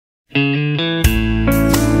So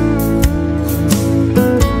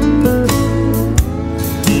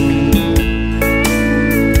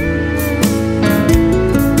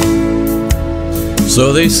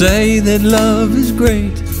they say that love is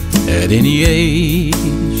great at any age,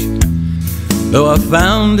 though I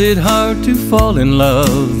found it hard to fall in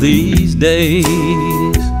love these days.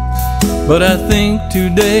 But I think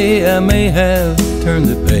today I may have turned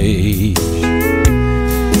the page.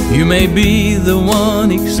 You may be the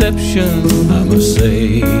one exception, I must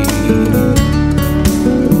say.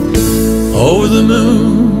 Over the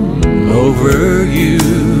moon, over you,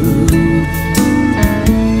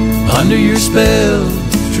 under your spell,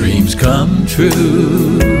 dreams come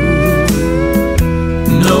true.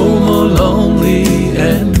 No more lonely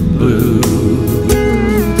and blue.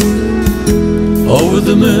 Over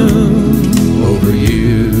the moon, over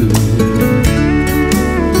you.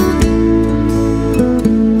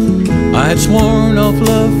 I had sworn off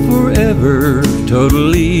love forever,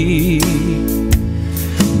 totally,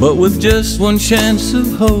 but with just one chance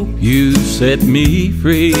of hope, you set me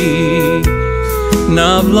free.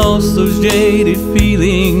 Now I've lost those jaded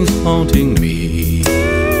feelings haunting me.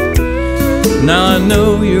 Now I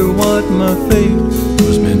know you're what my fate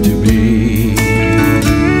was meant to be.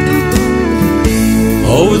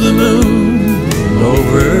 Over the moon,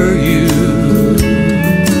 over you,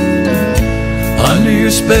 under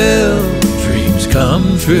your spell, dreams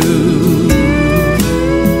come true.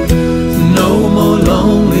 No more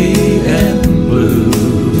lonely and blue.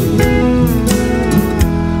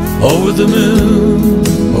 Over the moon,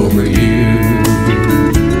 over you.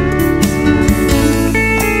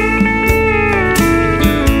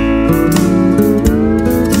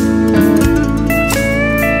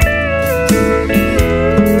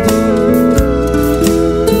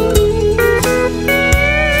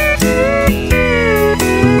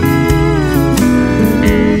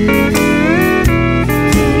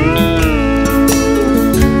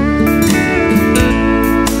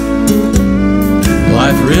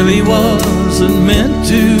 Life really wasn't meant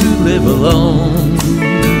to live alone.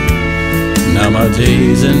 Now my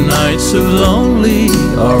days and nights of lonely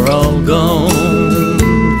are all gone.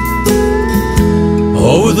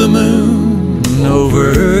 Over the moon,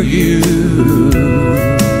 over you,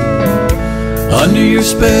 under your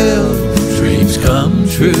spell, dreams come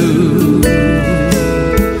true.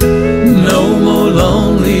 No more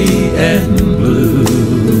lonely and blue.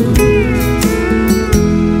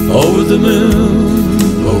 Over the moon,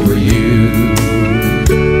 over you.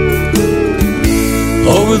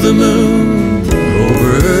 Over the moon,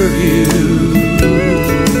 over you.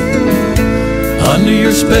 Under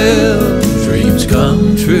your spell, dreams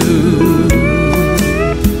come true.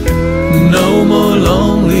 No more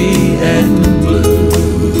lonely and blue.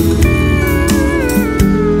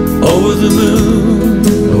 Over the moon,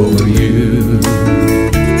 over you.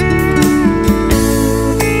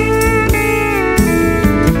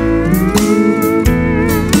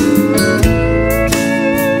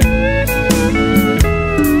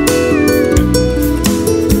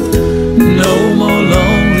 No more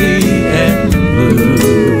lonely and blue.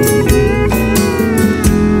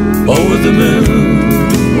 Over the moon.